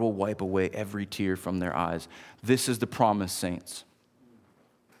 and God will wipe away every tear from their eyes. This is the promise, saints.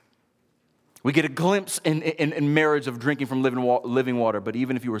 We get a glimpse in marriage of drinking from living water, but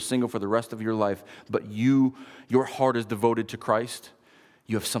even if you were single for the rest of your life, but your heart is devoted to Christ,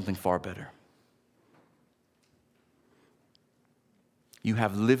 you have something far better. You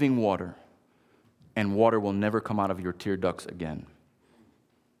have living water, and water will never come out of your tear ducts again.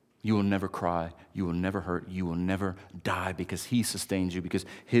 You will never cry. You will never hurt. You will never die, because he sustains you, because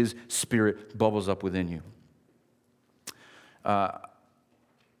his Spirit bubbles up within you.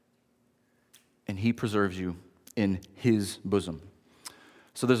 And he preserves you in his bosom.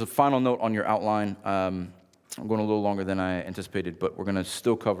 So there's a final note on your outline. I'm going a little longer than I anticipated, but we're going to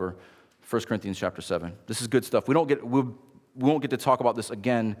still cover 1 Corinthians chapter 7. This is good stuff. We won't get to talk about this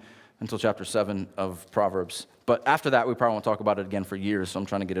again until chapter 7 of Proverbs. But after that, we probably won't talk about it again for years, so I'm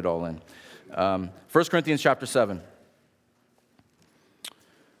trying to get it all in. 1 Corinthians chapter 7.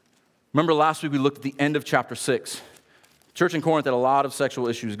 Remember last week we looked at the end of chapter 6. Church in Corinth had a lot of sexual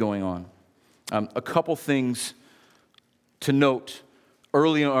issues going on. A couple things to note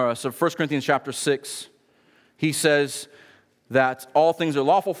early on. So 1 Corinthians chapter 6, he says that all things are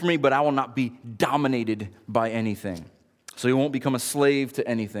lawful for me, but I will not be dominated by anything. So you won't become a slave to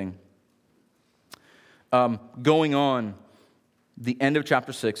anything. Going on, the end of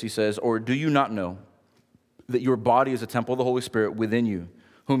chapter 6, he says, or do you not know that your body is a temple of the Holy Spirit within you,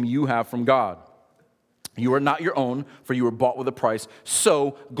 whom you have from God? You are not your own, for you were bought with a price.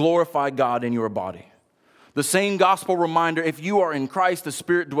 So glorify God in your body. The same gospel reminder, if you are in Christ, the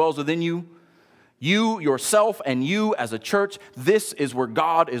Spirit dwells within you. You, yourself, and you as a church, this is where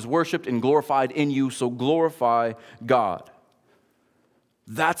God is worshiped and glorified in you, so glorify God.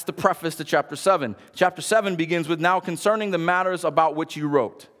 That's the preface to chapter 7. Chapter 7 begins with, now concerning the matters about which you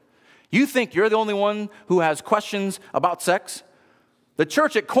wrote. You think you're the only one who has questions about sex? The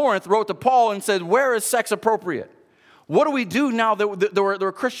church at Corinth wrote to Paul and said, where is sex appropriate? What do we do now that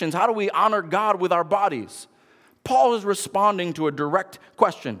we're Christians? How do we honor God with our bodies? Paul is responding to a direct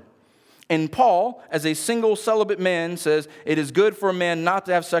question. And Paul, as a single celibate man, says, it is good for a man not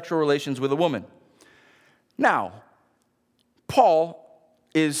to have sexual relations with a woman. Now, Paul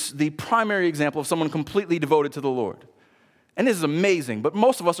is the primary example of someone completely devoted to the Lord. And this is amazing, but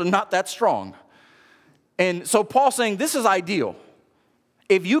most of us are not that strong. And so Paul's saying, this is ideal.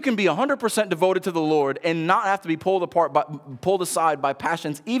 If you can be 100% devoted to the Lord and not have to be pulled aside by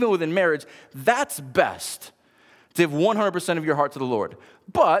passions, even within marriage, that's best. To give 100% of your heart to the Lord.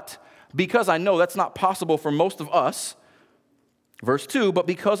 But because I know that's not possible for most of us, verse 2, but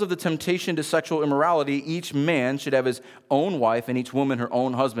because of the temptation to sexual immorality, each man should have his own wife and each woman her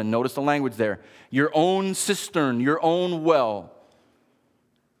own husband. Notice the language there. Your own cistern, your own well.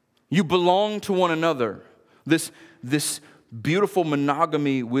 You belong to one another. This beautiful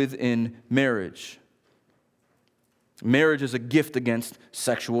monogamy within marriage. Marriage is a gift against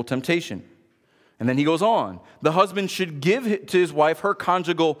sexual temptation. And then he goes on. The husband should give to his wife her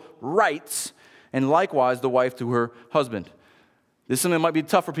conjugal rights, and likewise the wife to her husband. This is something that might be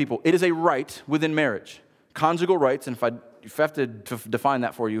tough for people. It is a right within marriage Conjugal rights, and if I have to define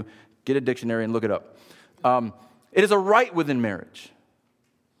that for you, get a dictionary and look it up. It is a right within marriage.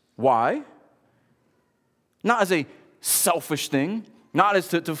 Why? Not as a selfish thing, not as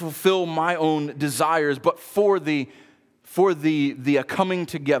to fulfill my own desires, but for the coming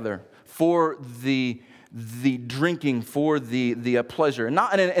together, for the drinking, for the pleasure,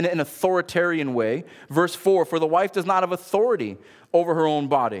 not in an authoritarian way. Verse 4, for the wife does not have authority over her own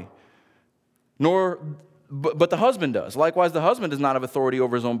body, but the husband does. Likewise, the husband does not have authority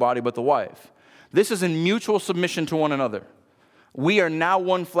over his own body, but the wife. This is in mutual submission to one another. We are now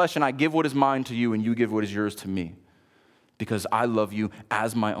one flesh, and I give what is mine to you, and you give what is yours to me, because I love you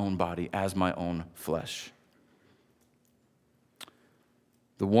as my own body, as my own flesh.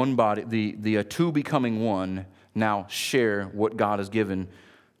 The one body, the two becoming one, now share what God has given,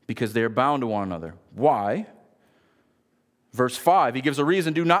 because they are bound to one another. Why? Verse 5, he gives a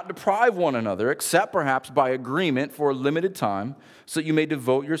reason: do not deprive one another, except perhaps by agreement for a limited time, so that you may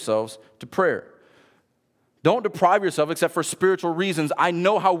devote yourselves to prayer. Don't deprive yourself except for spiritual reasons. I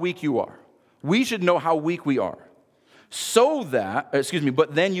know how weak you are. We should know how weak we are. But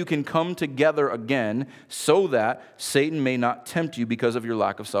then you can come together again so that Satan may not tempt you because of your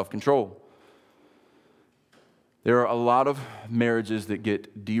lack of self-control. There are a lot of marriages that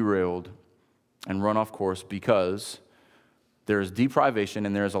get derailed and run off course because there is deprivation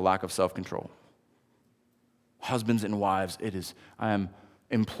and there is a lack of self-control. Husbands and wives, I am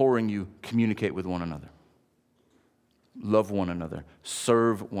imploring you, communicate with one another. Love one another.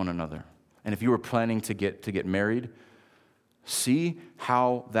 Serve one another. And if you are planning to get married, see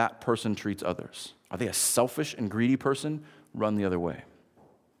how that person treats others. Are they a selfish and greedy person? Run the other way.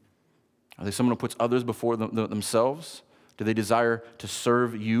 Are they someone who puts others before themselves? Do they desire to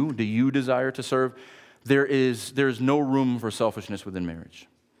serve you? Do you desire to serve? There is no room for selfishness within marriage.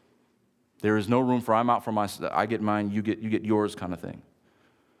 There is no room for I'm out for I get mine, you get yours kind of thing.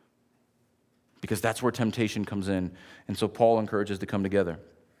 Because that's where temptation comes in. And so Paul encourages to come together.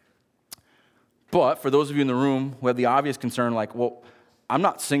 But for those of you in the room who have the obvious concern, like, well, I'm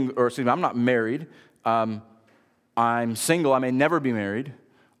not married, I'm single, I may never be married,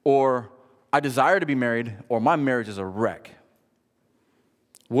 or I desire to be married, or my marriage is a wreck.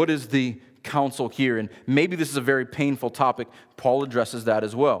 What is the counsel here? And maybe this is a very painful topic. Paul addresses that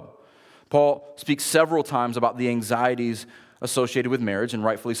as well. Paul speaks several times about the anxieties associated with marriage, and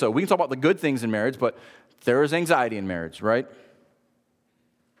rightfully so. We can talk about the good things in marriage, but there is anxiety in marriage, right?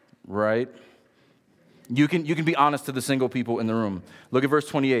 Right? You can be honest to the single people in the room. Look at verse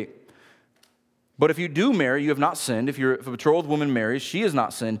 28. But if you do marry, you have not sinned. If a betrothed woman marries, she has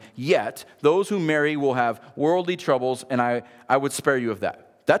not sinned. Yet, those who marry will have worldly troubles, and I would spare you of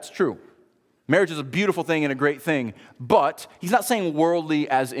that. That's true. Marriage is a beautiful thing and a great thing, but he's not saying worldly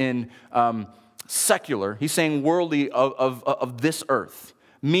as in secular. He's saying worldly of this earth,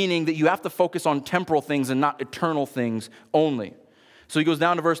 meaning that you have to focus on temporal things and not eternal things only. So he goes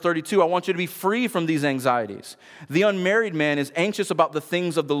down to verse 32. I want you to be free from these anxieties. The unmarried man is anxious about the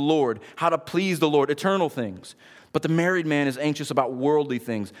things of the Lord, how to please the Lord, eternal things. But the married man is anxious about worldly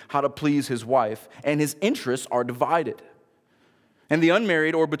things, how to please his wife, and his interests are divided. And the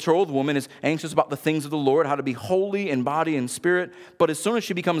unmarried or betrothed woman is anxious about the things of the Lord, how to be holy in body and spirit. But as soon as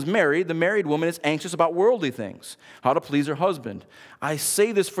she becomes married, the married woman is anxious about worldly things, how to please her husband. I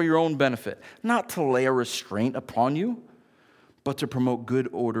say this for your own benefit, not to lay a restraint upon you, but to promote good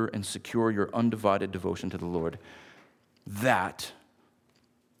order and secure your undivided devotion to the Lord. That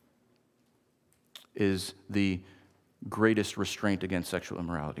is the greatest restraint against sexual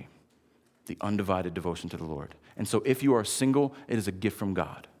immorality, the undivided devotion to the Lord. And so if you are single, it is a gift from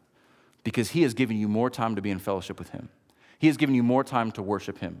God, because he has given you more time to be in fellowship with him. He has given you more time to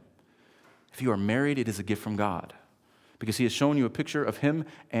worship him. If you are married, it is a gift from God, because he has shown you a picture of him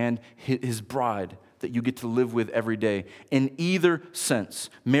and his bride that you get to live with every day. In either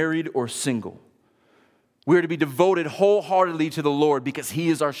sense, married or single, we are to be devoted wholeheartedly to the Lord because he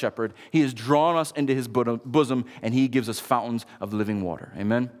is our shepherd. He has drawn us into his bosom, and he gives us fountains of living water.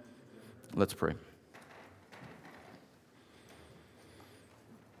 Amen? Let's pray.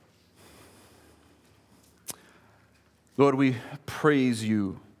 Lord, we praise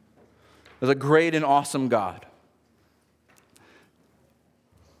you as a great and awesome God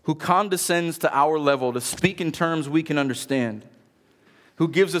who condescends to our level to speak in terms we can understand, who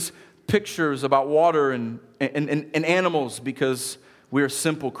gives us pictures about water and animals because we are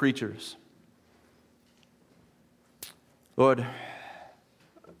simple creatures. Lord,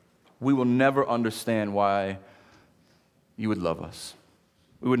 we will never understand why you would love us.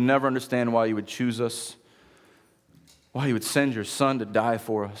 We would never understand why you would choose us, why you would send your son to die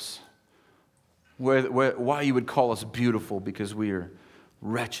for us, why you would call us beautiful, because we are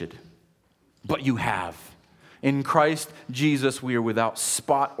wretched. But you have. In Christ Jesus, we are without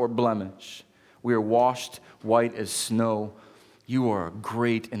spot or blemish. We are washed white as snow. You are a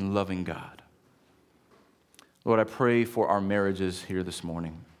great and loving God. Lord, I pray for our marriages here this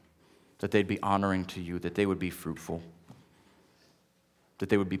morning, that they'd be honoring to you, that they would be fruitful, that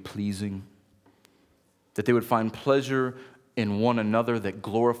they would be pleasing, that they would find pleasure in one another that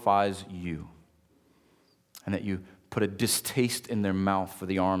glorifies you, and that you put a distaste in their mouth for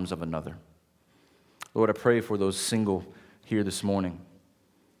the arms of another. Lord, I pray for those single here this morning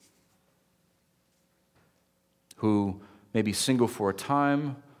who may be single for a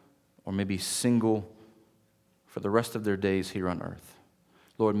time or may be single for the rest of their days here on earth.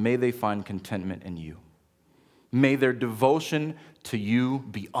 Lord, may they find contentment in you. May their devotion to you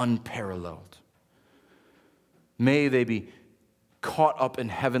be unparalleled. May they be caught up in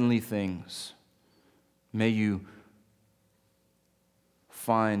heavenly things. May you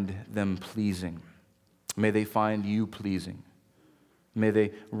find them pleasing. May they find you pleasing. May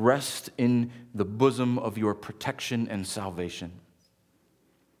they rest in the bosom of your protection and salvation.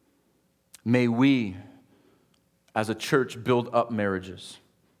 May we, as a church, build up marriages.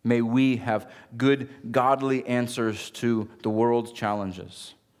 May we have good, godly answers to the world's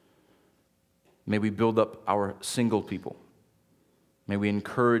challenges. May we build up our single people. May we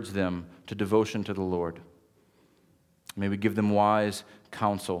encourage them to devotion to the Lord. May we give them wise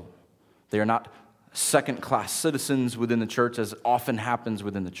counsel. They are not second-class citizens within the church, as often happens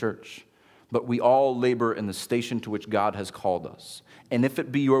within the church, but we all labor in the station to which God has called us. And if it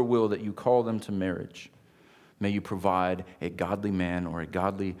be your will that you call them to marriage, may you provide a godly man or a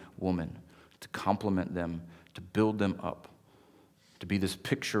godly woman to complement them, to build them up, to be this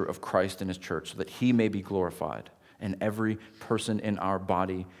picture of Christ and his church, so that he may be glorified in every person in our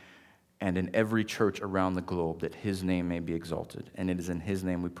body and in every church around the globe, that his name may be exalted. And it is in his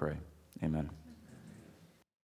name we pray. Amen.